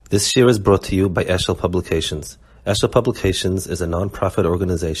This year is brought to you by Eshel Publications. Eshel Publications is a non-profit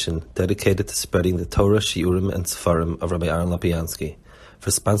organization dedicated to spreading the Torah, Shiurim, and Sefarim of Rabbi Aaron Lapiansky. For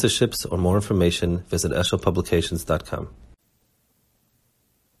sponsorships or more information, visit eshelpublications.com.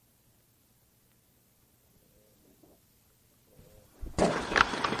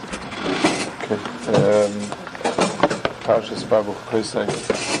 Parshas Bechukosai.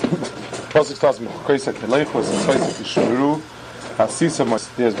 Pasuk starts with Bechukosai Teleichu, Mitzvosai Tishmeru. Hasisa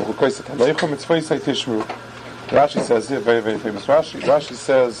Mosdias Bechukosai Teleichu, Mitzvosai Tishmeru. Rashi says here, very, very famous Rashi. Rashi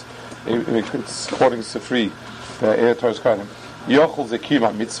says, it's quoting Sifri, the Eir Torah's Kanim, Yochel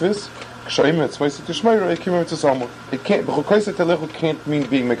Zekima Mitzvahs, Kshoim Mitzvosai Tishmeru, Ekima Mitzvahs. It can't, Bechukosai Teleichu can't mean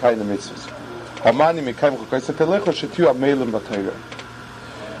being Mekayim the Mitzvahs. Hamani Mekayim Bechukosai Teleichu, Shetiu Amelim B'Torah.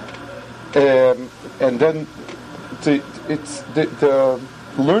 And then it's the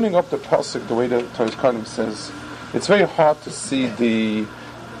learning of the pasuk, the way the Torah's Kanim says, it's very hard to see that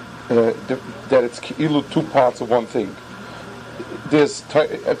it's ki'ilu two parts of one thing. There's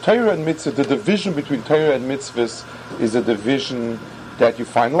Torah and mitzvah. The division between Torah and mitzvahs is a division that you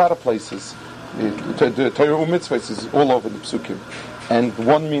find in a lot of places. The Torah and mitzvah is all over the psukim, and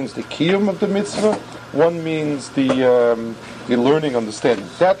one means the kiyum of the mitzvah, one means the learning, understanding.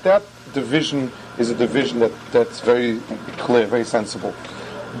 That division is a division that's very clear, very sensible.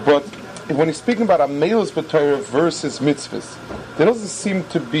 But when he's speaking about Amelus B'Torah versus mitzvahs, there doesn't seem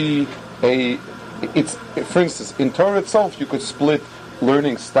to be for instance, in Torah itself, you could split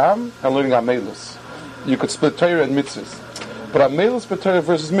learning Stam and learning Amelus. You could split Torah and mitzvahs. But Amelus B'Torah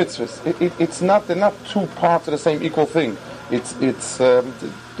versus mitzvahs, it's not, they're not two parts of the same equal thing. It's not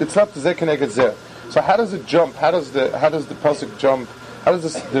the Zeh Keneged Zeh. So how does it jump? How does the pasuk jump? How does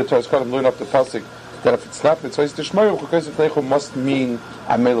the Torah's Kanim learn up the pasuk that if it's not Mitzvahs Tishmeru, Bechukosai Teleichu must mean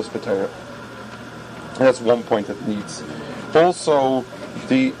Amelus B'Torah? And that's one point that needs. Also,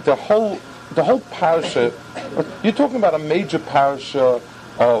 the whole parasha. You're talking about a major parasha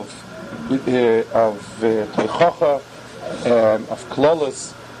of Teichacha, of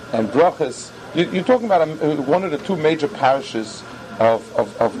Klolos and Brachas. You're talking about one of the two major parashas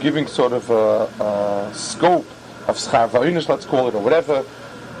of giving sort of a scope of Schar V'Onish, let's call it, or whatever.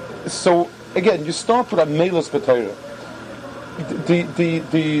 So again, you start with Amelus B'Torah. The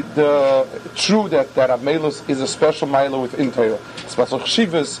true that Amelus is a special mila within Torah, special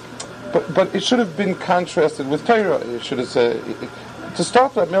chshivas, but it should have been contrasted with Torah. It should have said, to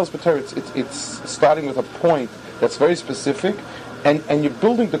start with Amelus B'Torah, it's starting with a point that's very specific, and you're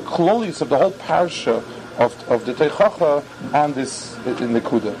building the klolis of the whole parasha of the Teichacha on this in the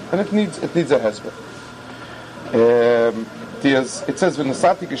Kuda, and it needs a hezbollah. It says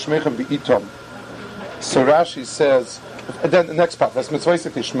v'nasati geshmechem b'itom. So Rashi says, then the next part, that's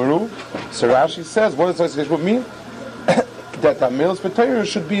Mitzvosai Tishmeru. So Rashi says, what does Mitzvosai Tishmeru mean? That the Amelus B'Torah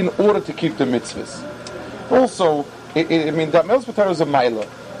should be in order to keep the mitzvahs. Also, the Amelus B'Torah is a mila.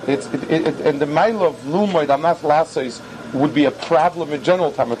 And the mila of Lumoid Amnaf Lasos would be a problem in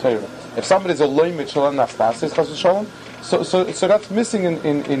general Talmud Torah. If somebody is a loymid shalom naftasis chas v'shalom, so that's missing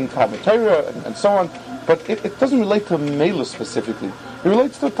in Talmud Torah and so on. But it doesn't relate to Mela specifically. It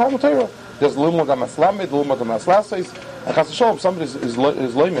relates to Talmud Torah. There's Lumod HaMaslamid, Lumod HaMaslasis, and Chas v'Shalom, if somebody is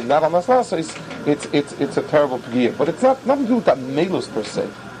loymid, not HaMaslasis, it's a terrible p'giyah. But it's nothing to do with that Melus per se.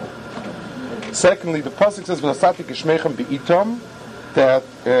 Secondly, the pasuk says, "V'nasati geshmechem b'itom," that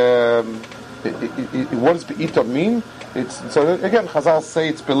what does b'itom mean? So again, Chazal say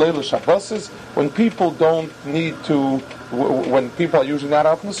it's B'leil Shabbosis, when people don't need to, when people are usually not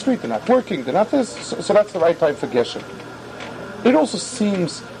out in the street, they're not working, they're not this, so that's the right time for Geshem. It also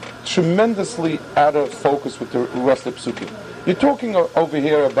seems tremendously out of focus with the rest of the psukim. You're talking over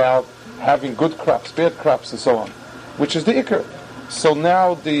here about having good crops, bad crops, and so on, which is the ikar. So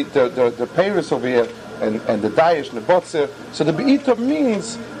now the peiros over here and the dayash and the botzer. So the be'itam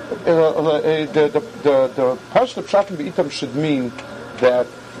means the pashut pshat and be'itam should mean that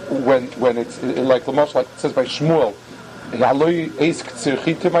when it's like the like it says by Shmuel,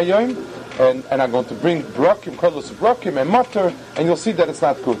 and I'm going to bring brokim, kolos brokim, and matter, and you'll see that it's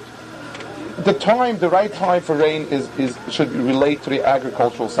not good. The right time for rain should relate to the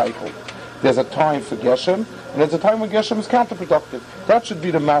agricultural cycle. There's a time for Geshem, and there's a time when Geshem is counterproductive. That should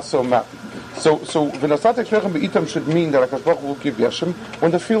be the maso map. So v'nasat eshmechem b'itam should mean that HaKadosh Baruch Hu will give Geshem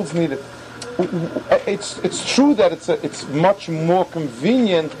when the fields need it. It's true that it's much more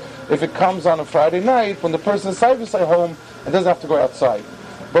convenient if it comes on a Friday night when the person is at home and doesn't have to go outside.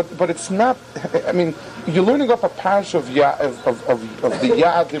 But it's not. I mean, you're learning up a parish of the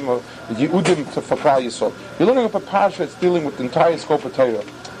Yadim or Yehudim for Klal Yisrael. You're learning up a parish that's dealing with the entire scope of Torah.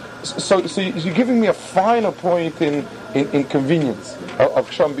 So you're giving me a finer point in in convenience of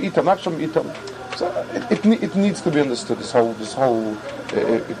Ksham B'itam, not Ksham B'itam. So it needs to be understood, this whole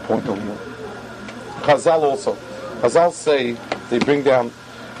point over here. Chazal also. Chazal say, they bring down,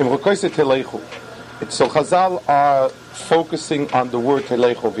 so Chazal are focusing on the word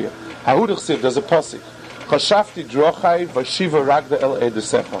Teleich over here. There's a pasuk. Chashafti drochai v'shiva ragda el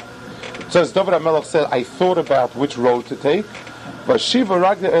edesecha. It says, David HaMelech said, I thought about which road to take, v'shiva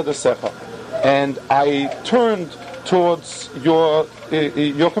ragda el edesecha, and I turned towards your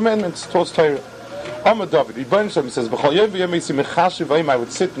commandments, towards Torah. Amar David, Rebbeinu Shalom says, B'chol yom v'yom yisi mechashiv v'im, I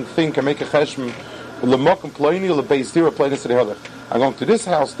would sit and think and make a cheshm, l'mokum ploini, l'beis dira ploinis d'halech. I'm going to this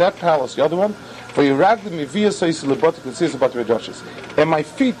house, that palace, the other one, and my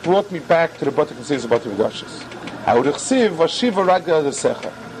feet brought me back to the Batik and Seis Batik Vidashis.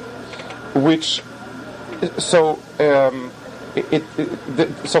 Which, so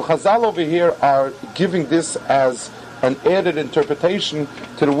Chazal over here are giving this as an added interpretation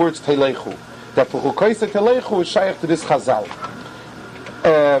to the words Telechu. That Bechukosai Telechu is shaykh to this Chazal.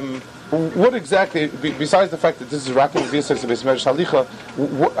 What exactly, besides the fact that this is Rakim V'yisai B'Smer Shalicha,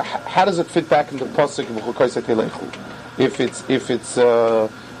 how does it fit back into the pasuk of Bechukosai Telechu?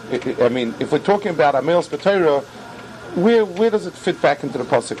 If we're talking about Amelos B'Torah, where does it fit back into the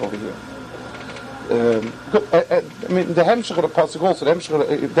pasuk over here? The Hemshech of the pasuk also, the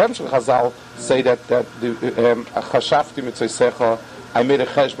Hemshech Chazal say that the Chashafti Mitzvah, I made a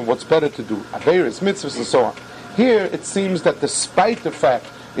cheshbon, what's better to do? Averis, mitzvahs, and so on. Here it seems that despite the fact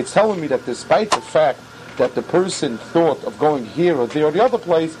that the person thought of going here or there or the other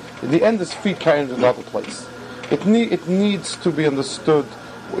place, in the end his feet carried to another place. It needs to be understood.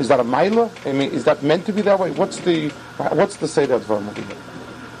 Is that a milah? Is that meant to be that way? What's the say that verb over here?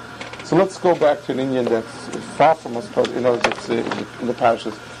 So let's go back to an Indian that's far from us, it's in the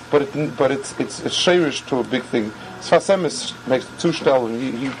parishes, but it's shirish to a big thing. Sfasem makes the Zushtel, and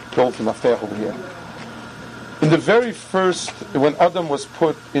he built the Maftech over here. In the very first, when Adam was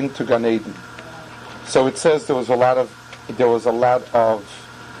put into Gan Eden, so it says there was a lot of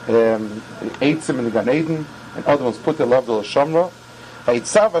eitzim in the Gan Eden, and Adam was put there, loved the Shamra.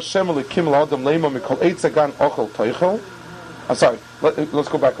 Vayitzav Hashem lekim la'adam leima mikol eitz hagan ochel toichel. I'm sorry, let's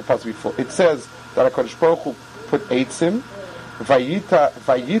go back a part before. It says that HaKadosh Baruch Hu put eitzim,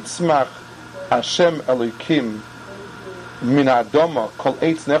 vayitzmach Hashem Elokim min ha'adama kol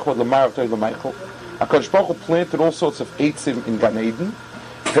eitz nechod l'marav toich l'meichel. HaKadosh Baruch Hu planted all sorts of eitzim in Gan Eden.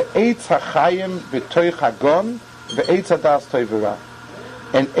 Ve'etz ha'chayim b'toich hagon, ve'etz ha'das toivera.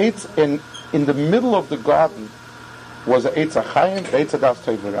 And eitz in the middle of the garden was a eitz ha'chayim, ve'etz ha'das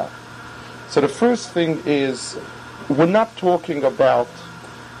toivera. So the first thing is, we're not talking about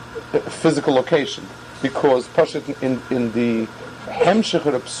a physical location, because Pashut in the Hemshech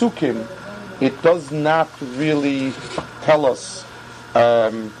of the Psukim, it does not really tell us.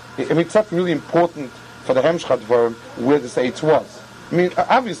 It's not really important for the Hemshech Advarim where this eitz was.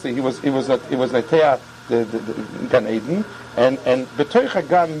 Obviously, it was Neteah, the Gan Eden, and B'toich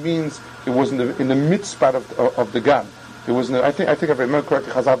HaGan means it was in the midst part of the Gan. It was I think if I remember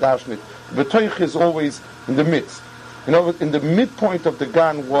correctly, Chazal Dashnit. B'toich is always in the midst. In the midpoint of the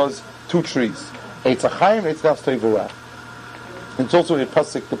Gan was two trees. Eitz HaChaim, Eitz Das Toivera. It's also a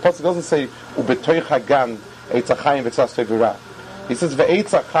pasuk. The pasuk doesn't say u'betoich hagan eitz ha'chayim v'tzas toivera. He says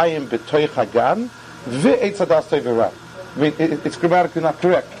ve'eitz ha'chayim betoich hagan ve'eitz hadas toivera. It's grammatically not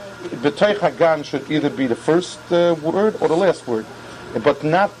correct. Betoich hagan should either be the first word or the last word, but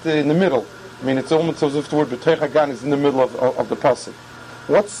not in the middle. It's almost as if the word betoich hagan is in the middle of the pasuk.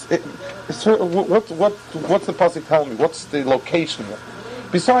 What's the pasuk telling me? What's the location here?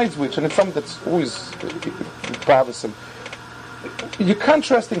 Besides which, and it's something that's always bothersome, you're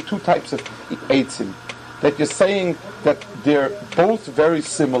contrasting two types of eitzim. That you're saying that they're both very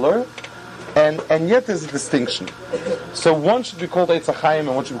similar, and yet there's a distinction. So one should be called Eitz HaChaim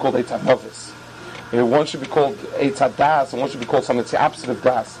and one should be called Eitz HaNavis. One should be called Eitz HaDaas and one should be called something that's the opposite of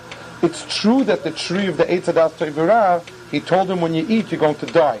Das. It's true that the tree of the Eitz HaDaas Toivera, he told him when you eat you're going to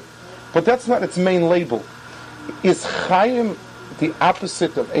die. But that's not its main label. Is Chaim the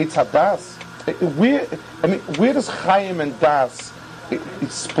opposite of Eitz HaDaas? Where does Chaim and Das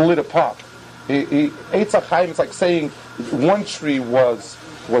split apart? Eitz HaChaim is like saying one tree was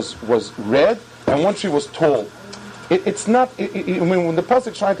red and one tree was tall. It's not. When the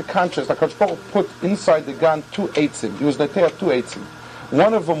pasuk trying to contrast, like HaKadosh Baruch Hu put inside the Gan two eitzim. He was neteah two eitzim.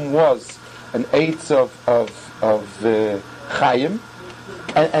 One of them was an eitz of Chaim,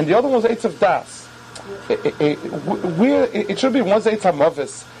 and the other one was eitz of Das. It should be one's eitz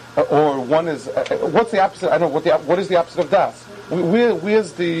hamavis or one is what's the opposite? I don't know what is the opposite of Das. Where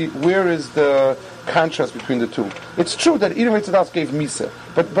is the contrast between the two? It's true that Edom Eitz Das gave Misa,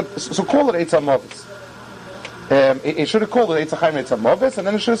 but so call it Eitz HaMavis. It should have called it Eitz HaChaim Eitz HaMavis, and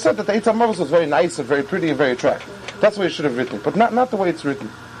then it should have said that the Eitz HaMavis was very nice and very pretty and very attractive. That's the way it should have written it, but not the way it's written.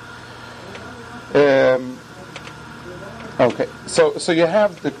 Okay, so you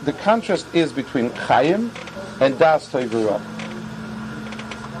have the contrast is between Chaim and Das Toivura.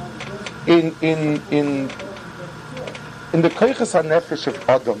 In the Koiches HaNefesh of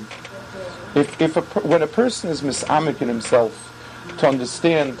Adam, when a person is misamek in himself to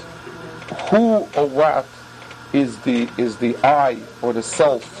understand who or what is the I or the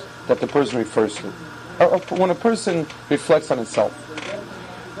self that the person refers to, or when a person reflects on himself,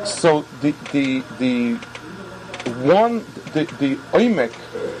 so the oimek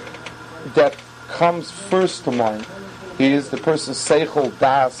that comes first to mind is the person's seichel,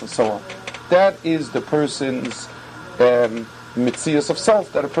 das, and so on. That is the person's mitzias of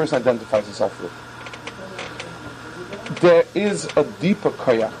self that a person identifies himself with. There is a deeper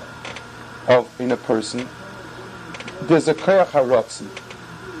koyach in a person. There's a koyach haratzon,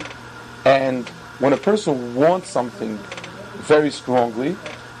 and when a person wants something very strongly,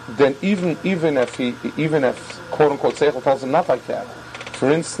 then even if quote unquote seichel tells him not like that.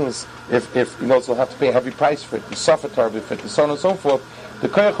 For instance, if he'll have to pay a heavy price for it, and suffer terribly for it, and so on and so forth, the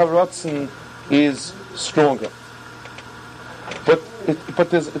koyach haratzon is stronger. But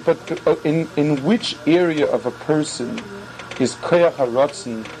in which area of a person is koyach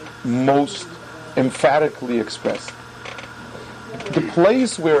haratzon most emphatically expressed? The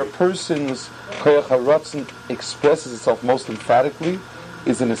place where a person's koyach haratzon expresses itself most emphatically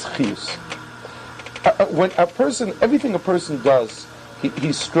is in his chiyus. When a person, everything a person does,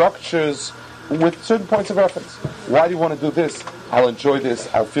 he structures with certain points of reference. Why do you want to do this? I'll enjoy this.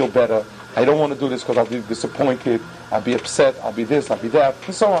 I'll feel better. I don't want to do this because I'll be disappointed. I'll be upset. I'll be this. I'll be that,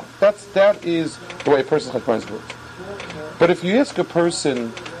 and so on. That is the way a person's cheshbonos works. But if you ask a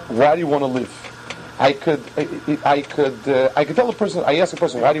person, why do you want to live? I could tell a person. I ask a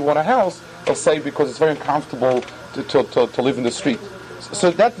person, why do you want a house? They'll say because it's very uncomfortable to live in the street. So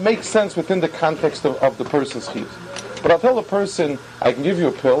that makes sense within the context of the person's chiyus. But I'll tell a person, I can give you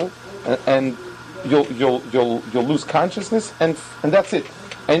a pill, and you'll lose consciousness, and that's it,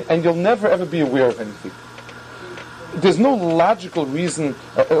 and you'll never ever be aware of anything. There's no logical reason.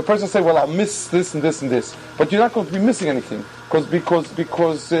 A person say, well, I'll miss this and this and this, but you're not going to be missing anything because you're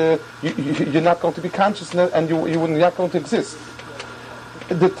not going to be conscious and you're not going to exist.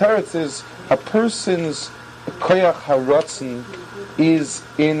 The teretz is a person's koyach haratzon is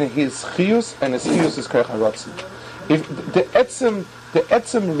in his chiyus, and his chiyus is koyach haratzon. If the etzem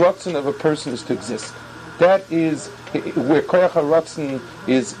ratzon of a person is to exist, that is where koyach haratzon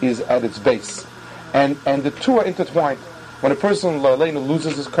is at its base, and the two are intertwined. When a person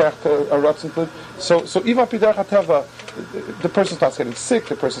loses his koyach haratzon, so even pidarach hateva, the person starts getting sick,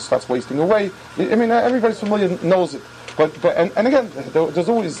 the person starts wasting away. I mean, everybody's familiar knows it, but again, there's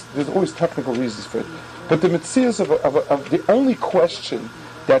always technical reasons for it. But the mitzias of the only question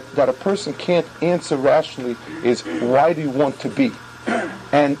that a person can't answer rationally is, why do you want to be?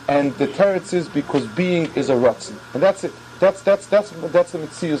 And the teretz is because being is a ratzon, and that's it. That's the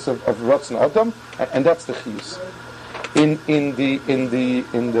mitzias of ratzon adam, and that's the chiyus.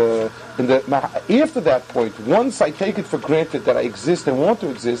 After that point, once I take it for granted that I exist and want to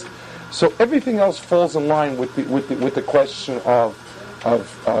exist, so everything else falls in line with the question of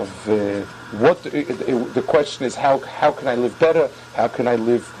what the question is, how can I live better? How can I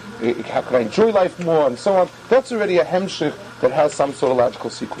enjoy life more, and so on. That's already a hemshich that has some sort of logical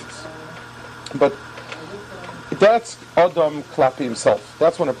sequence. But that's Adam klapi himself.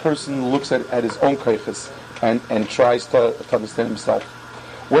 That's when a person looks at his own koiches and tries to understand himself.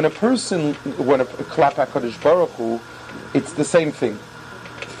 When a klapi HaKadosh Baruch Hu, it's the same thing.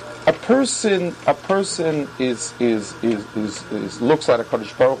 A person is looks at a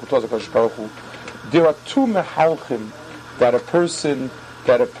Kadosh Baruch Hu, towards a Kadosh Baruch Hu. There are two mehalchim that a person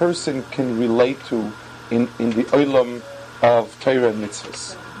can relate to in the olam of Torah and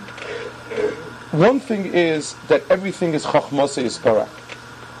mitzvahs. One thing is that everything is chachmasa yisparach.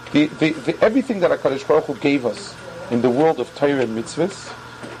 The everything that HaKadosh Baruch Hu gave us in the world of Torah and mitzvahs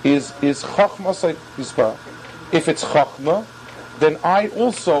is chachmasa yisparach. If it's chachma, then I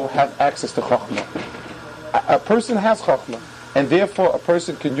also have access to chachma. A person has chachma, and therefore a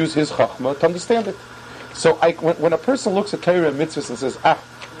person can use his chachma to understand it. So when a person looks at Torah and mitzvahs and says,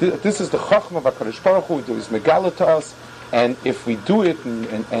 this is the chachma of HaKadosh Baruch Hu, who is megala to us, and if we do it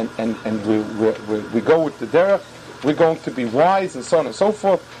and we go with the derech, we're going to be wise, and so on and so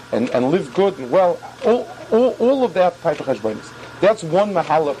forth, and live good and well. All of that type of cheshbonis. That's one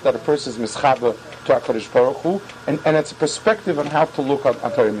mahalach that a person is mischaber to HaKadosh Baruch Hu, and it's a perspective on how to look at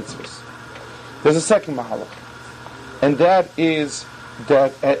Torah mitzvahs. There's a second mahalach, and that is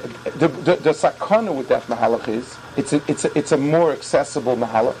that the sakana with that mahalach is it's a more accessible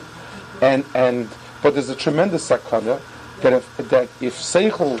mahalach, but there's a tremendous sakana that if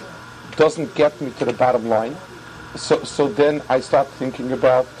seichel doesn't get me to the bottom line, so then I start thinking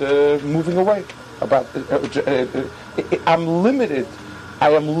about moving away. I'm limited. I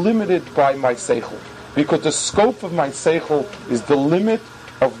am limited by my seichel, because the scope of my seichel is the limit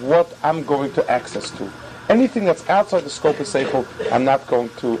of what I'm going to access to. Anything that's outside the scope of seichel, I'm not going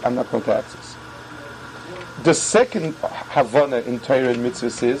to access. The second havana in Torah and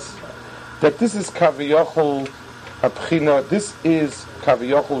mitzvahs is that this is kaviyachol abchina. This is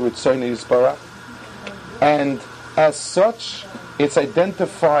kaviyachol Ratzon Yisbarach, and as such, it's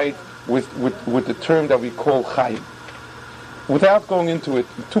identified with the term that we call chayim. Without going into it,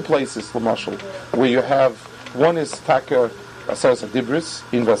 two places, Lamashal, where you have one is Taka Asaras Adibris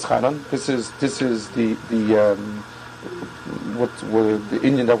in Vaschanan. This is the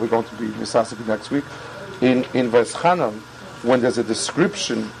Indian that we're going to be Misasik next week. In Vaschanan, when there's a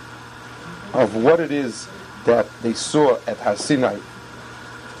description of what it is that they saw at Har Sinai.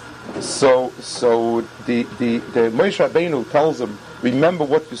 So the Moshe Rabbeinu tells them, remember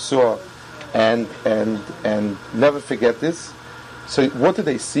what you saw, and never forget this. So what did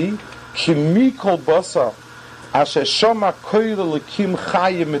they see? Kimi kol basa asher shama koil lekim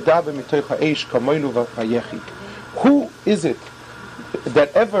chayim medaber mitoch ha'esh kamoinu v'vayechi. Who is it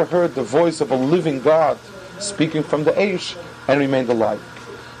that ever heard the voice of a living God speaking from the Eish and remained alive?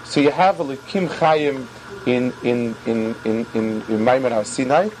 So you have a lekim chayim in Maimon Har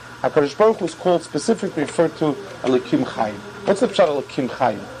Sinai. HaKadosh Baruch Hu is called, specifically referred to a lekim chayim. What's the pshat of lekim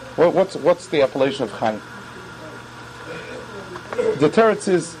chayim? What's the appellation of chayim? The teretz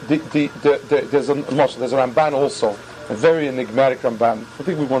is there's a Ramban also, a very enigmatic Ramban. I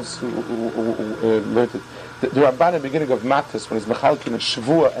think we once learned it. The Ramban at the beginning of Matis, when he's mechalkin a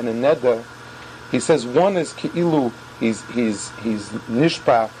shvua and a neder, he says one is ki'ilu, he's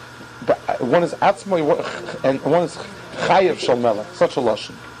nishpa, one is atzmo, and one is chayev shalmela. Such a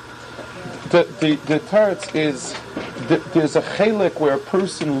lashon. The teretz is there's a chelik where a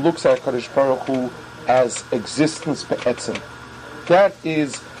person looks at Kadosh Baruch Hu as existence be'etzem. That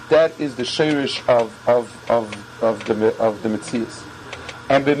is the shirish of the Metzias.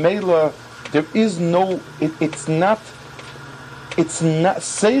 And b'meila, there is no. It's not.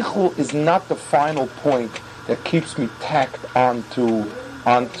 Seichel is not the final point that keeps me tacked onto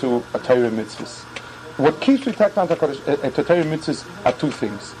a Torah mitzvahs. What keeps me tacked onto Torah mitzvahs are two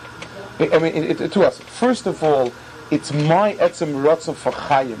things. Two aspects. First of all, it's my etzem ratzon for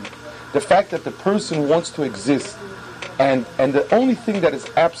chayim. The fact that the person wants to exist. And the only thing that is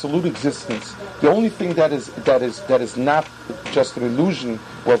absolute existence, the only thing that is not just an illusion,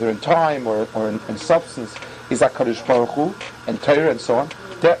 whether in time or in substance, is HaKadosh Baruch Hu and Torah and so on.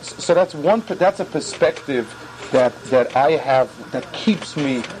 So that's a perspective that I have that keeps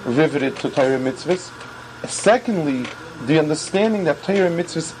me riveted to Torah mitzvahs. Secondly, the understanding that Torah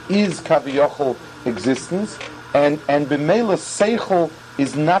mitzvahs is kaviyachol existence, and b'meila seichel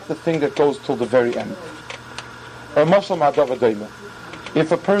is not the thing that goes till the very end.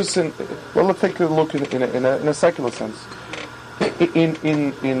 If a person, well, let's take a look in a secular sense. In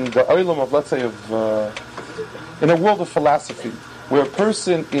the olam of, let's say, in a world of philosophy, where a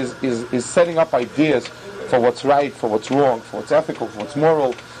person is setting up ideas for what's right, for what's wrong, for what's ethical, for what's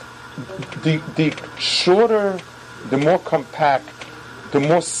moral, the shorter, the more compact, the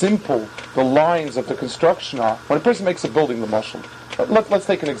more simple the lines of the construction are. When a person makes a building, the mashal. Let's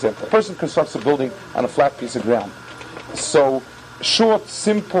take an example. A person constructs a building on a flat piece of ground. So, short,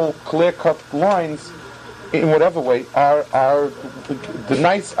 simple, clear-cut lines, in whatever way, are the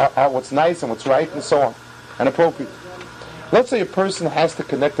nice, are what's nice and what's right, and so on, and appropriate. Let's say a person has to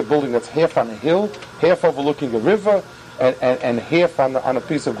connect a building that's half on a hill, half overlooking a river, and half on a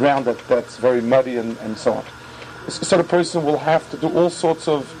piece of ground that's very muddy and so on. So the person will have to do all sorts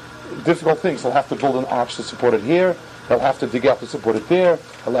of difficult things. He'll have to build an arch to support it here. He'll have to dig out to support it there.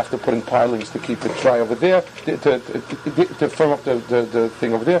 He'll have to put in pilings to keep it dry over there, to firm up the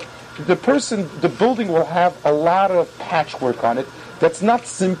thing over there. The building will have a lot of patchwork on it that's not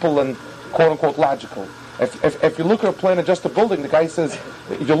simple and quote-unquote logical. If you look at a plan of just a building, the guy says,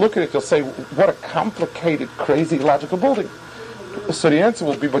 you look at it, you'll say, what a complicated, crazy, illogical building. So the answer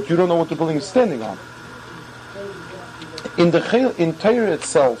will be, but you don't know what the building is standing on. In Torah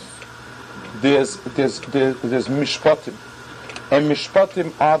itself, there's mishpatim, and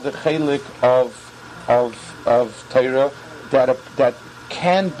mishpatim are the chelik of Torah that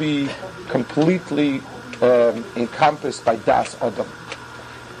can be completely encompassed by Das Adam,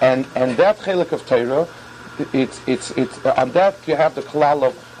 and that chelik of Torah, it's on that you have the klal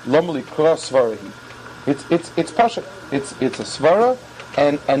of lomli kros svarahi. It's pasha. It's a svara,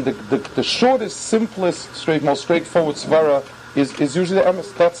 and the shortest, simplest, most straightforward svara is usually the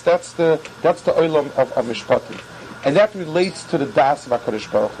emes. That's the olam of mishpatim, and that relates to the das of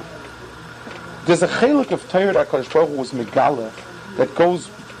HaKadosh Baruch Hu. There's a chelik of Torah that HaKadosh Baruch Hu was megala that goes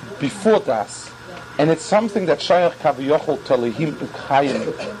before das, and it's something that shayach kaviyochol to lehim chayim,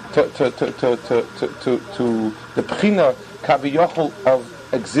 to the bchina kaviyochol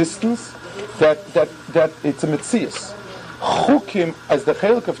of existence, that it's a metzias. Chukim as the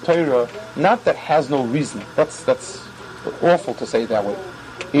chelik of Torah, not that has no reason. That's awful to say it that way.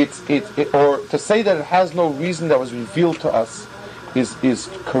 Or to say that it has no reason that was revealed to us is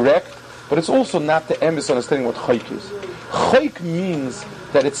correct, but it's also not the emes understanding what chayk is. Chayk means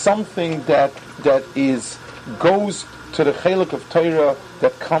that it's something that goes to the chelik of Torah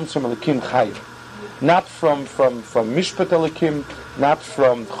that comes from Elikim Chayim, not from Mishpat Elikim, not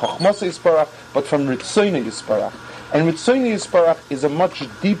from Chochmasa Yisparach, but from Ratzon Yisparach. And Ratzon Yisparach is a much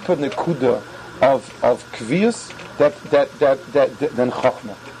deeper nekuda of kviyas than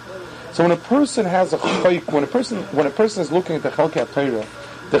Chochmah. So when a person has a chayk, when a person is looking at the Chelkei Torah,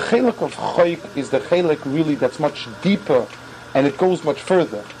 the chelik of chayk is the chelik really that's much deeper, and it goes much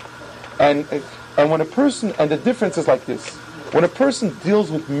further. And when a person, and the difference is like this: when a person deals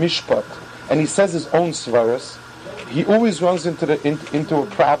with mishpat and he says his own svaras, he always runs into a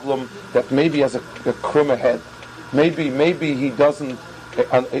problem that maybe has a krum ahead. Maybe he doesn't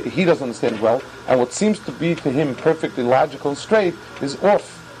understand well, and what seems to be to him perfectly logical and straight is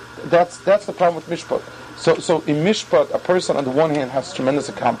off. That's the problem with mishpat. So in mishpat, a person on the one hand has tremendous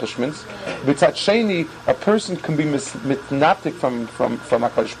accomplishments. B'tzad sheni, a person can be mitnatik from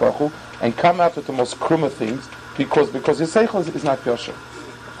HaKadosh Baruch Hu and come out with the most krumah things because his seichel is not yosher.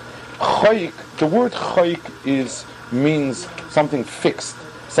 Chayik, the word chayik means something fixed,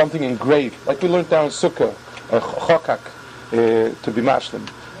 something engraved, like we learned down in Sukkah, chokak, to be mashlim.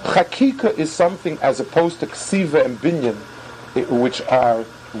 Chakika is something as opposed to ksiva and binyan, which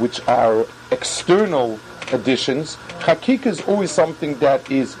are external additions. Chakika is always something that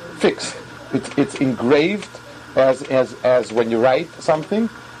is fixed. It's engraved as when you write something,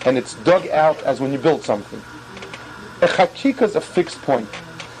 and it's dug out as when you build something. A chakika is a fixed point.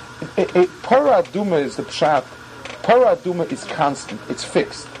 Para aduma is the pshat. Para aduma is constant. It's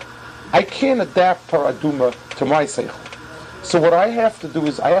fixed. I can't adapt para aduma to my seichel. So what I have to do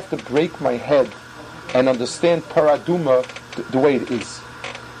is I have to break my head and understand para aduma the way it is.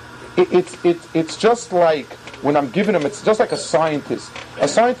 It's just like when I'm giving him. It's just like a scientist. A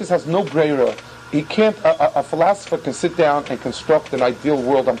scientist has no breira. He can't. A philosopher can sit down and construct an ideal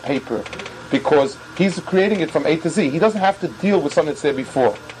world on paper because he's creating it from A to Z. He doesn't have to deal with something that's there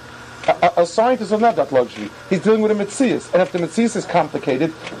before. A scientist doesn't have that luxury. He's dealing with a metzias, and if the metzias is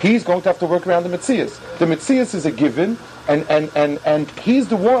complicated, he's going to have to work around the metzias. The metzias is a given, and he's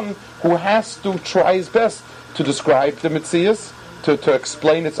the one who has to try his best to describe the metzias, to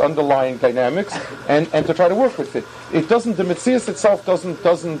explain its underlying dynamics, and to try to work with it. It doesn't. The metzias itself doesn't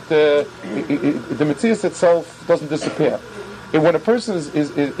disappear. When a person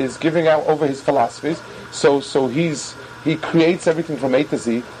is giving out over his philosophies, so he creates everything from A to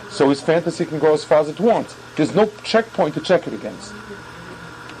Z, so his fantasy can go as far as it wants. There's no checkpoint to check it against.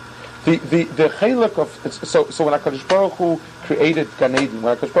 The chelik of so when HaKadosh Baruch Hu created Gan Eden,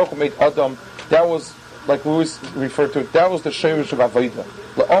 when HaKadosh Baruch Hu made Adam, that was, like we always refer to it, that was the sheirish of Avodah,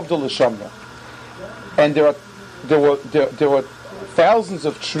 L'Avdol L'Shamra. And there were thousands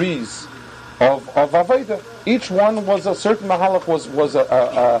of trees of Avodah. Each one was a certain mahalach, was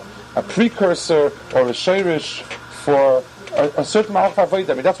a precursor or a sheirish for a certain amount of avodah.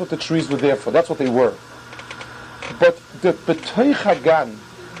 I mean, that's what the trees were there for. That's what they were. But the betoich hagan,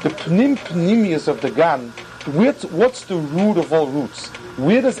 the pnimius of the gan, what's the root of all roots?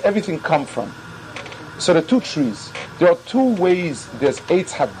 Where does everything come from? So the two trees. There are two ways. There's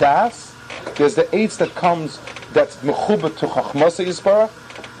eitz hadas. There's the eitz that comes, that's mechubah to chochmasa yisparach,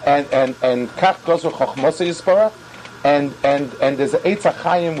 and kach gozer chochmasa yisparach, and there's the eitz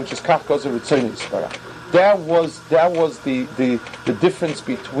hachayim, which is kach gozer ritzon yisparach. That was the difference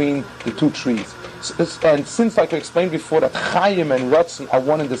between the two trees. And since, like I explained before, that Chaim and Ratzon are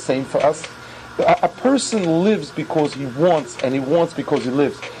one and the same for us, a person lives because he wants, and he wants because he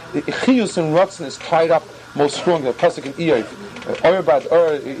lives. Chiyus and Ratzon is tied up most strong. The pasuk in Iyov,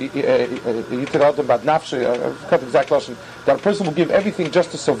 cut the exact lesson, that a person will give everything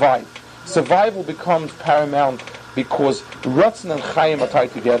just to survive. Survival becomes paramount because Ratzon and Chaim are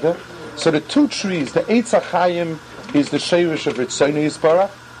tied together. So the two trees, the Eitz HaChaim is the Sheirish of Ratzon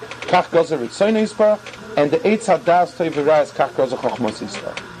Yisbarach, Kach Gaza Ratzon Yisbarach, and the Eitz HaDaas Toivera is Kach Gaza Chochmos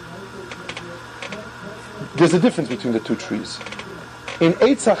Yisbarach. There's a difference between the two trees. In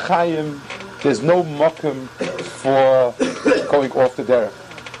Eitz HaChaim, there's no mokum for going off the derech.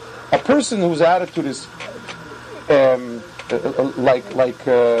 A person whose attitude is like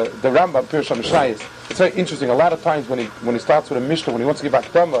the Rambam Pirush HaMishayis. It's very interesting. A lot of times when he starts with a Mishnah, when he wants to give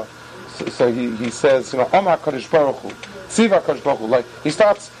Akdama, so he says, Amar Kadosh Baruch Hu, Tziva Kadosh Baruch Hu. Like he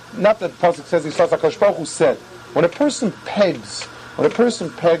starts, not that the pasuk says, he starts like Kadosh Baruch Hu said. When a person pegs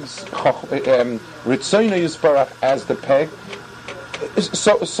Ritzonei Yisbarach as the peg,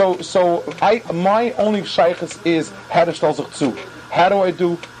 my only shaykhs is how to shtel sich zu. How do I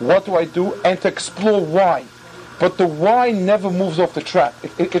do? What do I do? And to explore why. But the why never moves off the track.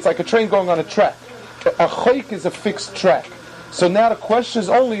 It's like a train going on a track. A chayk is a fixed track. So now the question is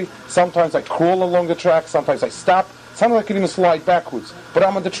only, sometimes I crawl along the track, sometimes I stop, sometimes I can even slide backwards. But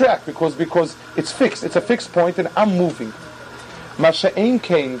I'm on the track because it's fixed. It's a fixed point and I'm moving. Masha'en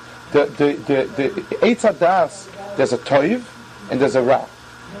came, the Eitz HaDaas, there's a toiv and there's a ra.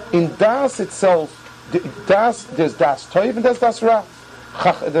 In Daas itself, there's Daas toiv and there's Daas ra.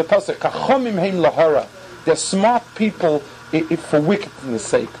 The pasuk, Chachomim heim lahara. They're smart people for wickedness'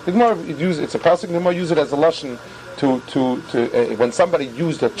 sake. The Gemara it's a pasuk. The Gemara use it as a lashon to when somebody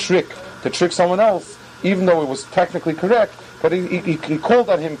used a trick to trick someone else, even though it was technically correct. But he called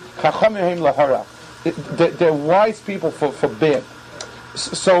on him Chachomim heim lahara. They're wise people for bad.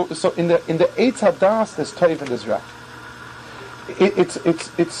 So in the Eitz HaDaas there's toiv and there's ra. It's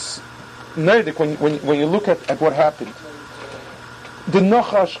nerdic when you look at what happened. The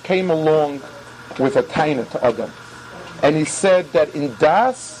Nachash came along with a taina to Adam, and he said that in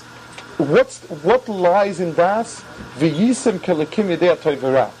Daas, what lies in Daas? V'yisem kelekim yedei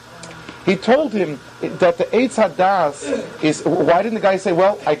toivera. He told him that the Eitz HaDaas is. Why didn't the guy say,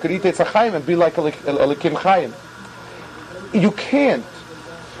 "Well, I could eat Eitz HaChaim and be like a Elikim Chaim"? You can't.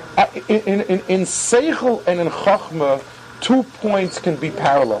 In Seichel and in Chachma, 2 points can be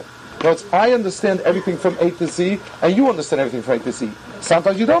parallel. I understand everything from A to Z, and you understand everything from A to Z.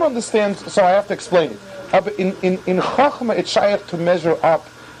 Sometimes you don't understand, so I have to explain it. But in Chachma, it's shaykh to measure up.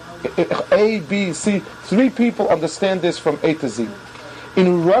 A, B, C. 3 people understand this from A to Z.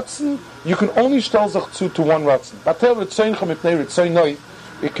 In Ratzon, you can only shtel zich to one Ratzon. Batel Ritzoncha mipnei Ritzonoi,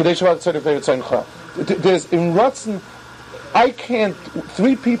 Kedei Shabbat Ritzonoi mipnei Ritzoncha. There's in Ratzon,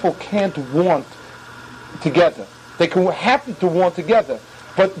 3 people can't want together. They can happen to want together.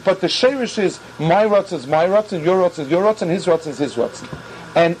 But the sheirish is my Ratzon is my Ratzon, your Ratzon is your Ratzon, his Ratzon is his Ratzon.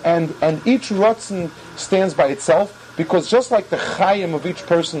 And each Ratzon stands by itself, because just like the Chayim of each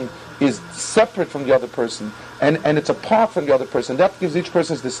person is separate from the other person, and it's apart from the other person, that gives each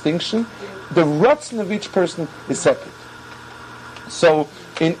person's distinction, the Ratzon of each person is separate. So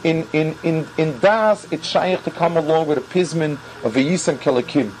in Daas, it's shaykh to come along with a pismin of a Yisam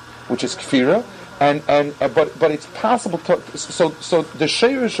Kelakim, which is Kfira, but it's possible to, so the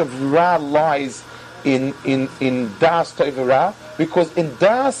sheirish of Ra lies in Daas Toivera, because in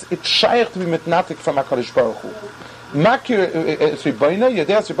Daas it's shaykh to be mitnatik from HaKadosh Baruch Hu. Makir Riboinai,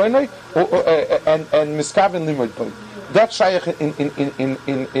 Yedei Riboinai, and Miskaven Limud Boy. That's shaykh in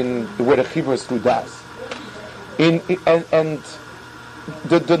where the Chibur is through Daas. And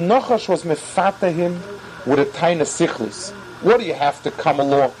the Nachash was mefata him with a taina sichlis. What do you have to come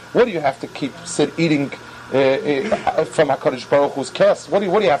along? What do you have to keep eating from HaKadosh Baruch Hu's kess? What do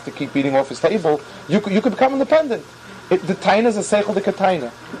you have to keep eating off his table? You could become independent. The taina is a seichel de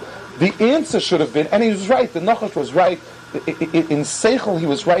kataina. The answer should have been, and he was right, the Nachash was right, in seichel he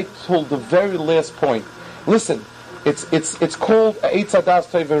was right till the very last point. Listen, it's called Eitz HaDaas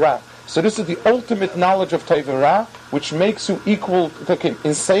Toivera. So this is the ultimate knowledge of Toivera, which makes you equal to him.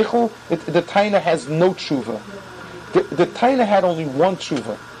 In seichel, the taina has no tshuva. The taina had only one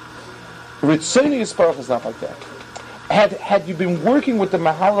tshuva. Ritzoni Yisparach is not like that. Had you been working with the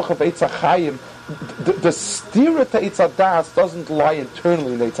mahalach of Eitz HaChaim, the stira to Eitz HaDaas doesn't lie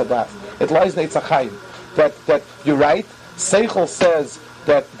internally in Eitz HaDaas. It lies in Eitz HaChaim. That you're right. Seichel says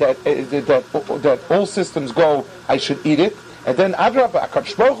that all systems go, I should eat it, and then Adrabah,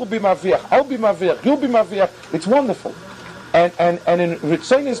 HaKadosh Baruch Hu be maviach, I'll be maviach, you'll be maviach. It's wonderful. And in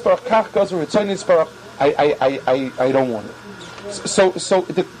Ritzoni Yisparach, Kach goes Ritzoni Yisparach, I don't want it. So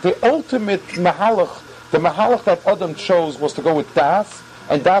the ultimate mahalach, the mahalach that Adam chose was to go with Das,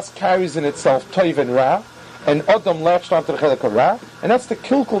 and Das carries in itself Toiv and Ra, and Adam latched onto the Chelik HaRa, and that's the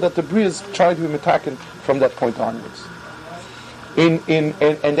kilkel that the Brias tried to be metaken from that point onwards. And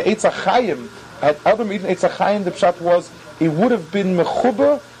the Eitz HaChaim, at Adam Eden Eitz HaChaim, the pshat was, it would have been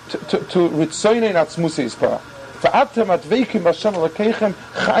mechuba to Ritzoyne in Atzmusei Yisparach. V'atem atveikim b'Hashem Elokeichem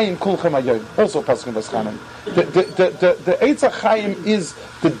chayim kulchem hayoyim. Also Pasuk Baschanan. The Eitz HaChaim is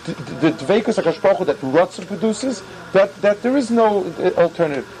the dveikus HaKadosh Baruch Hu that Ratzon produces. That there is no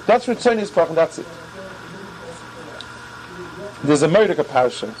alternative. That's Ritzoyne Yisparach, and that's it. There's a Mordechai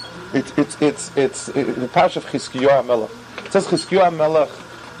parsha. It's the parsha of Chizkiyahu HaMelech. It says Chizkiyahu HaMelech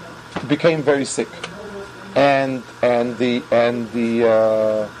became very sick, and the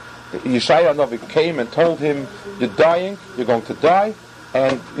Yeshaya Novi came and told him, "You're dying. You're going to die,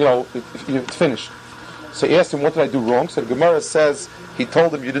 and it's finished." So he asked him, "What did I do wrong?" So the Gemara says he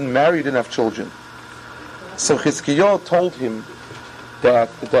told him, "You didn't marry. You didn't have children." So Chizkiyahu told him that.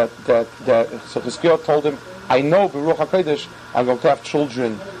 So Chizkiyahu told him, "I know Beruach Hakodesh, I'm going to have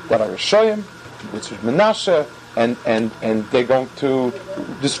children that are Rishoyim, which is Menashe, and they're going to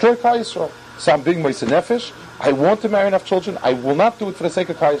destroy Klal Yisrael. So I'm being Moisei Nefesh. I want to marry and have children. I will not do it for the sake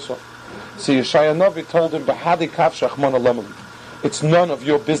of Klal Yisrael." So Yeshaya Novi told him, "B'hadi kav shachmana lamali. It's none of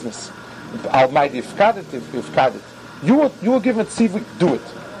your business. Almighty ifkadet. You were given tzivui, do it."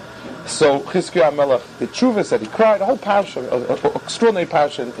 So Chizkiyahu HaMelech, the tshuva said he cried. The whole parsha, extraordinary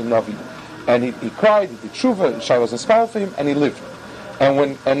parsha in Novi, and he cried. He did tshuva. Yeshaya was inspired for him, and he lived. And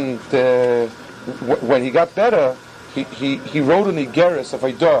when he got better, he wrote an igeris of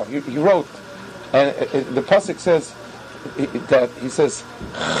Eidah. He wrote, and the pasuk says that he says,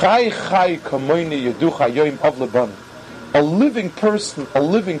 "Chai chai kamoini yeducha yoim av leban." A living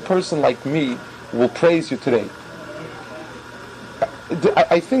person like me will praise you today.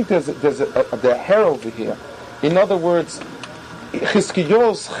 I think there's a herald here. In other words,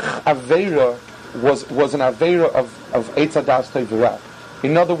 Chizkiyahu's aveira was an aveira of Eitz Daas Toivira.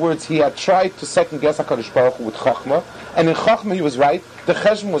 In other words, he had tried to second guess HaKadosh Baruch Hu with Chachma, and in Chachma he was right. The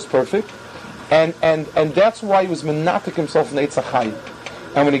Cheshbon was perfect, and that's why he was menatik himself in Eitz HaChaim.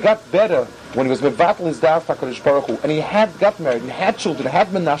 And when he got better, when he was mevatel his dav HaKadosh Baruch Hu, and he got married, and had children, had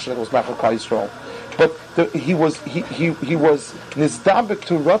Menashe that was Machal Klal Yisrael, but he was nizdabek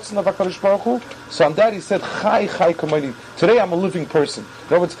to Ratzon of HaKadosh Baruch Hu. So on that he said, "Chai chai kamoni." Today I'm a living person.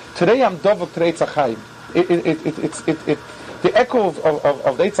 In other words, today I'm dovak to Eitz HaChaim. The echo of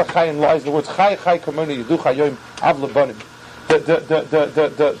the Eitz HaChaim lies in the words "Chai Chai Kamoni Yedu Chayoim Av Lebanim." The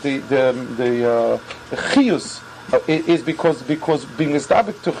chiyus is because being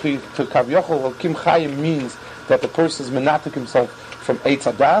established to Kavyochol or Kim Chayim means that the person is menatik himself from Eitz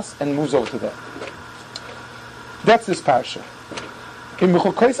Daas and moves over to that. That's this parsha. In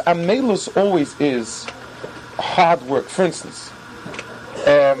Bechukosai, Amelus always is hard work. For instance,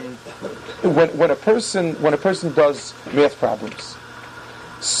 when a person does math problems,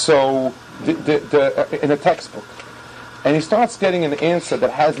 so in a textbook, and he starts getting an answer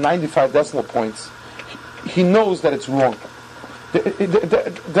that has 95 decimal points, he knows that it's wrong.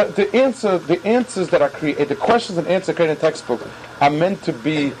 The answers that are created, the questions and answers created in a textbook are meant to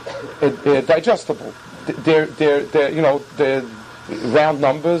be digestible. They're round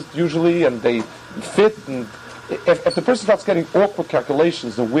numbers usually, and they fit. And if the person starts getting awkward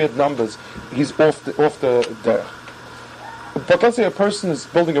calculations and weird numbers, he's off the derech. But let's say a person is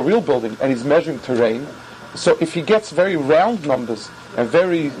building a real building and he's measuring terrain. So if he gets very round numbers and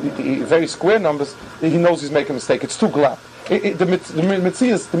very square numbers, he knows he's making a mistake. It's too glad.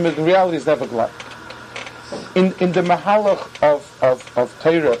 The reality is never glad. In the mahalach of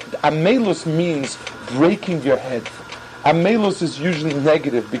Torah, amelus means breaking your head. Amelus is usually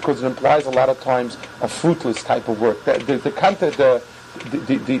negative because it implies a lot of times a fruitless type of work.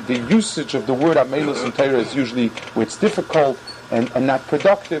 The usage of the word amelus in Torah is usually where it's difficult and not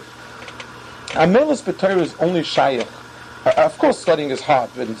productive. Amelus b'Torah is only shayach. Of course, studying is hard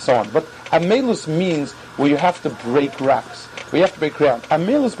and so on, but amelus means where you have to break rocks, where you have to break ground.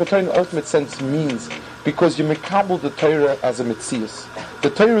 Amelus b'Torah in the ultimate sense means because you mekabel the Torah as a mitzias. The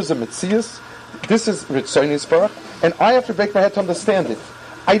Torah is a mitzias. This is Ratzon Yisparach, and I have to break my head to understand it.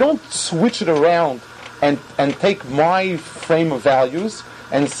 I don't switch it around and take my frame of values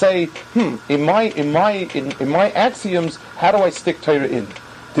and say, in my axioms, how do I stick Torah in?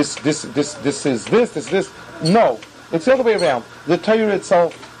 This is this. No, it's the other way around. The Torah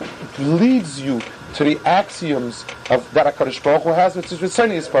itself leads you to the axioms of that HaKadosh Baruch Hu has, which is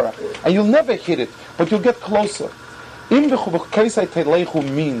Ratzon Yisparach, and you'll never hit it, but you'll get closer. Im Bechukosai Telechu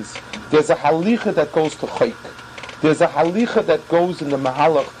means there's a halicha that goes to chayk. There's a halicha that goes in the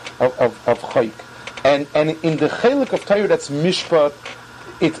mahalach of chayk, and in the chelik of Torah that's mishpat,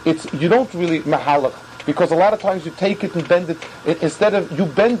 it's you don't really mahalach. because a lot of times you take it and bend it, instead of you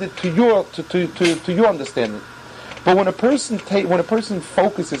bend it to your understanding. But when a person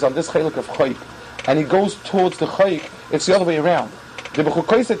focuses on this chaylik of chayik, and he goes towards the chayik, it's the other way around. The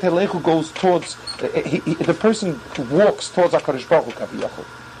Bechukosai telechu goes towards the person walks towards HaKadosh Baruch Hu kaviyachol.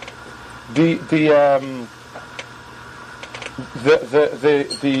 The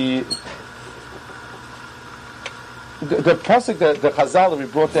pasuk that the Chazal we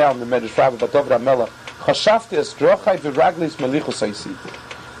brought down the Medrash Rabbah by David HaMelech, Chashafti esdrochai v'raglis melichos.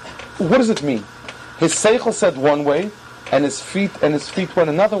 What does it mean? His seichel said one way, and his feet went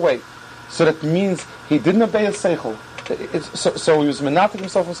another way. So that means he didn't obey his seichel. So he was menatik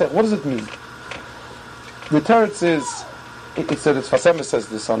himself and seichel. What does it mean? The Teretz is, it said, it's Fasema says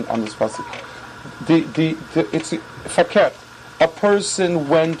this on this pasuk. It's fakert. A person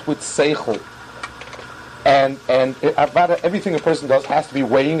went with seichel, and about everything a person does has to be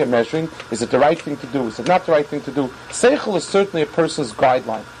weighing and measuring. Is it the right thing to do? Is it not the right thing to do? Seichel is certainly a person's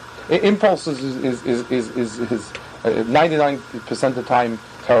guideline. Impulses is 99% of the time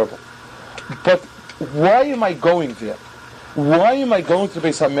terrible. But why am I going there? Why am I going to the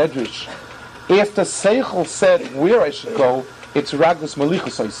Beis HaMedrash? After Seichel said where I should go, it's Raglis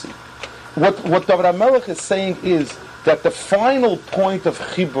Melichos. What David HaMelech is saying is that the final point of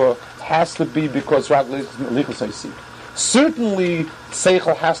Chibur has to be because Raglis Melichos. Certainly,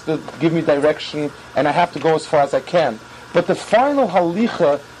 Seichel has to give me direction, and I have to go as far as I can. But the final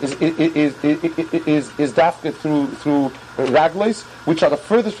halicha is dafka through raglos, which are the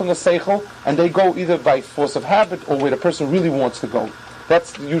furthest from the seichel, and they go either by force of habit or where the person really wants to go.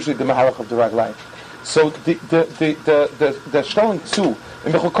 That's usually the mahalach of the raglayim. So the shtalim too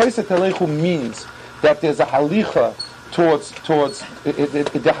in Bechukosai telechu means that there's a halicha towards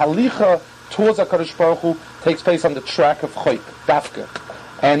the halicha towards HaKadosh Baruch Hu takes place on the track of choik dafka,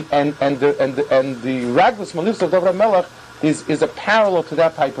 and the raglos malus of David HaMelech is a parallel to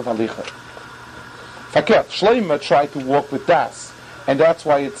that type of halicha. Fakert, Shlomo tried to walk with Daas, and that's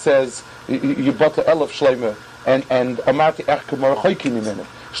why it says you butler elef Shlomo and amarti erke morochoiki mimenu.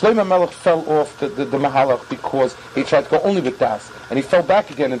 Shlomo Melech fell off the mahalach because he tried to go only with Daas, and he fell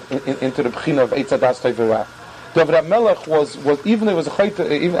back again into the bechina of Eitz Hadas Tov V'Ra. David HaMelech was even though it was a chayta,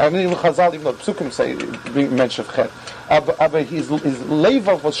 even Chazal, even though Psukim say being mentioned of chet, but his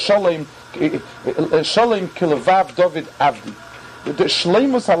levav was shalom kilevav David Avdi. The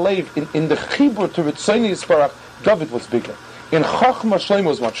shleimus halev in the chibur to Ratzon Yisparach, David was bigger. In Chachma, Shlomo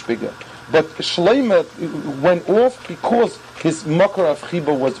was much bigger, but Shlomo went off because his makar of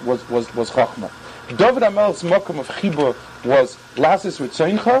chibur was Chachma. David HaMelech's makar of chibur was Lasis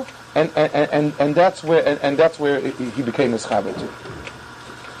Ritzoncha. And that's where he became a schaber too.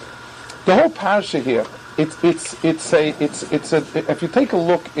 The whole parasha here, it's a if you take a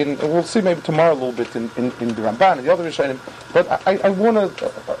look in, we'll see maybe tomorrow a little bit in the Ramban and the other Rishonim, but I want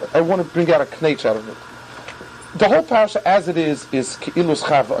to bring out a knetch out of it. The whole parasha as it is ke'ilus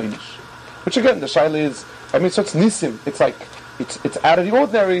chav einish, which again the shaila is, so it's nisim. It's like it's out of the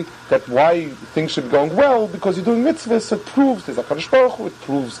ordinary that why things should be going well because you're doing mitzvahs. It proves there's a Kadosh Baruch Hu. It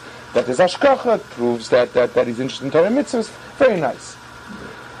proves that there's ashkacha. It proves that he's interested in Torah mitzvahs. Very nice.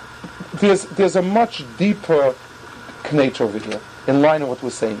 There's a much deeper knetch over here in line with what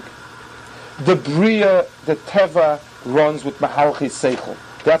we're saying. The bria, the teva runs with mahalchi seichel.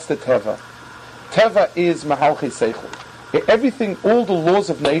 That's the teva. Teva is mahalchi seichel. Everything, all the laws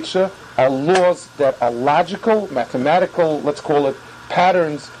of nature are laws that are logical, mathematical, let's call it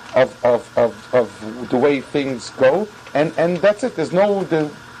patterns of the way things go, and that's it. There's no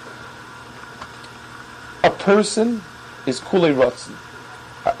a person is kulei Ratzon.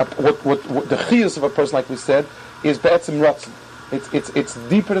 What the chiyus of a person, like we said, is be'etzim Ratzon. It's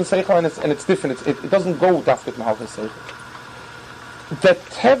deeper than seichel and it's different. It doesn't go dafket mahalchi seichel. That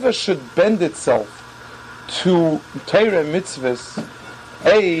teva should bend itself to Torah mitzvahs.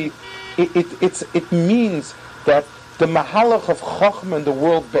 It means that the mahalach of Chachma in the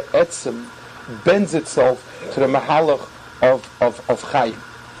world be'etzim bends itself to the mahalach of Chayim.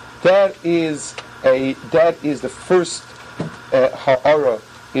 That is the first ha'ara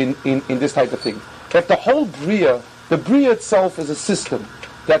in this type of thing. That the whole bria, the bria itself is a system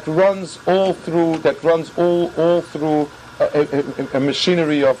that runs all through a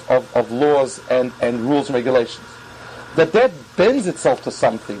machinery of laws and rules and regulations. That bends itself to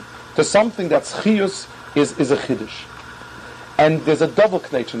something that's chiyus is a chiddush. And there's a double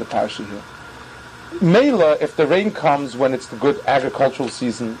knetch in the parasha here. Mela, if the rain comes when it's the good agricultural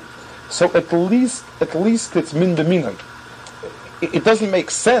season, so at least it's min b'minon. It doesn't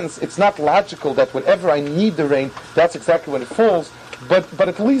make sense. It's not logical that whenever I need the rain, that's exactly when it falls. But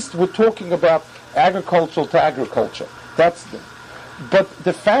at least we're talking about agricultural to agriculture. But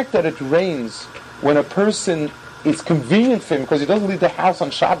the fact that it rains when a person, it's convenient for him because he doesn't leave the house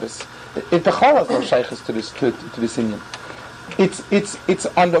on Shabbos. The Chal has no shaykhs to this Indian. It's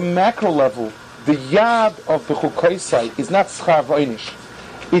on the macro level. The yad of Bechukosai is not schar v'onish.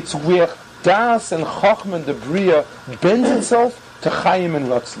 It's where Daas and Chochmah and the Bria bends itself to Chaim and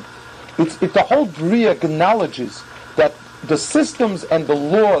Ratzon. The whole Bria acknowledges that the systems and the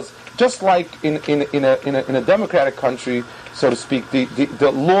laws, just like in a democratic country, so to speak,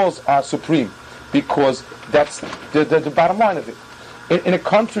 the laws are supreme, because that's the bottom line of it. In a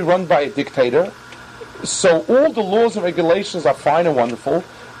country run by a dictator, so all the laws and regulations are fine and wonderful,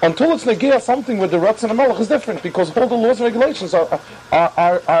 until it's negea something where the Ratzon and Melech is different, because all the laws and regulations are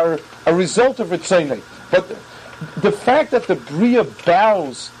a result of Ritzonei. But the fact that the Bria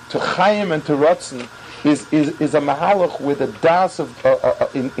bows to Chaim and to Ratzon is a mahalach where the das of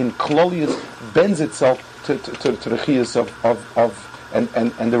in Klolius bends itself to the chiyas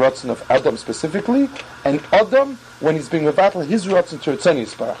and the Ratzon of Adam specifically, and Adam, when he's being mevatel his Ratzon to Ritzonei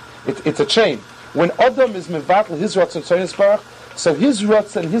Yisparach, it's a chain. When Adam is mevatel his Ratzon to Ritzonei Yisparach, so his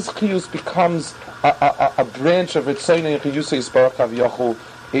Ratzon, his chiyus becomes a branch of Ritzonei Chiyusei Yisparach Aviyachol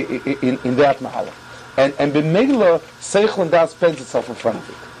in that mahalach, and b'meila seichel and das bends itself in front of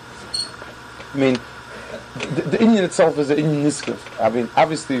it. I mean, the Indian itself is an Indian niskuf. I mean,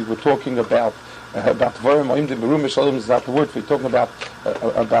 obviously we're talking about Dvarim Oim de Merum Shalom is not the word. We're talking about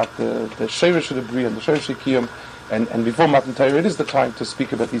the Sheirish of the Bria and the Sheirish Kiyum, and before Matan Torah, it is the time to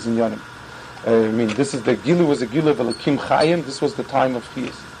speak about these inyanim. I mean, this is the Gilu was a Gilu of Elokim Chayim. This was the time of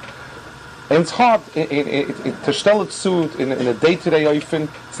Chiyas. And it's hard to tell it suit in a day-to-day oifen.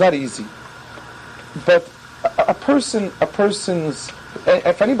 It's not easy. But a person's,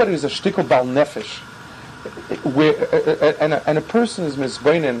 if anybody is a shtickle bal nefesh, and a person is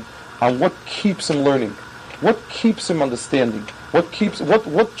misbeinen on what keeps him learning, what keeps him understanding, what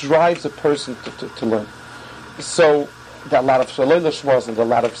drives a person to learn. So there are a lot of shalei lishmos and a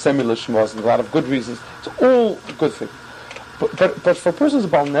lot of semi lishmos and a lot of good reasons. It's all a good thing. But for persons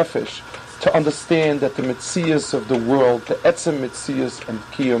bal nefesh to understand that the mitzias of the world, the etzem mitzias and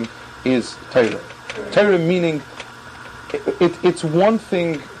kiyum, is Torah. Torah meaning it's one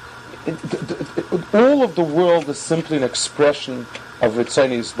thing. All of the world is simply an expression of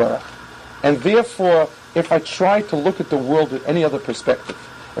Ritzonei Yisbarach, and therefore, if I try to look at the world with any other perspective,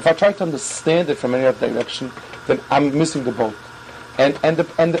 if I try to understand it from any other direction, then I'm missing the boat. And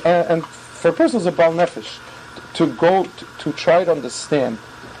for persons of Baal Nefesh to try to understand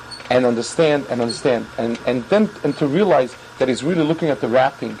and to realize that he's really looking at the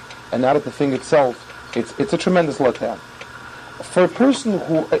wrapping and not at the thing itself, it's a tremendous letdown. For a person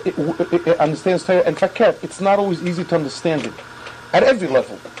who understands Torah, and Faket, it's not always easy to understand it at every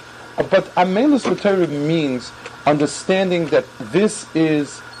level. But Amelus Torah means understanding that this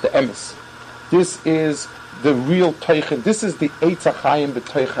is the emes, this is the real Teichen, this is the Eitz HaChaim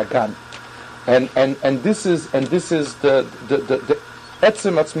b'Toich HaGan, and this is the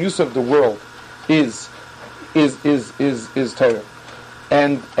Etzem Atzmius of the world is Torah,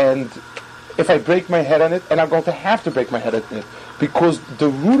 and if I break my head on it, and I'm going to have to break my head on it, because the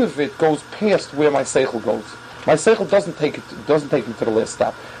root of it goes past where my seichel goes. My seichel doesn't take me to the last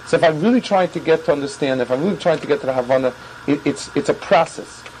stop. So if I'm really trying to get to understand, if I'm really trying to get to the Havana, it's a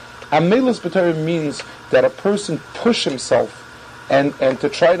process. Amelus b'Torah means that a person push himself and to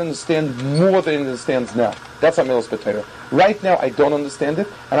try to understand more than he understands now. That's Amelus b'Torah. Right now I don't understand it,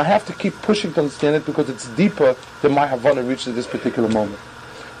 and I have to keep pushing to understand it because it's deeper than my Havana reaches at this particular moment.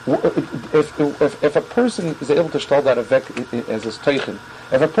 If a person is able to stall that as a teichen,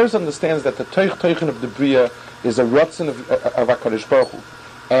 if a person understands that the teichen of the Bria is a Ratzon of HaKadosh Baruch Hu,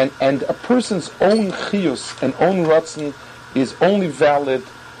 and a person's own chiyus and own Ratzon is only valid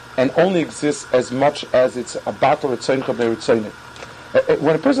and only exists as much as it's a battle Ritzonei Chabnei Ritzonei.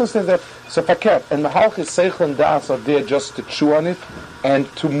 When a person understands that, so Faket and Mahalchis Seichel and Daas are there just to chew on it and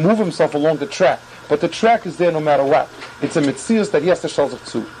to move himself along the track. But the track is there no matter what. It's a mitzias that he has to shal zich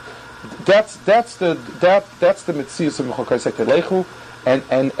zu. That's the mitzias of Bechukosai Telechu,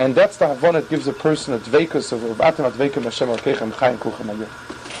 and that's the Havana that gives a person a dveikus of Atem Adveikum Hashem Alkeichem Chayim Kulchem Ayeh.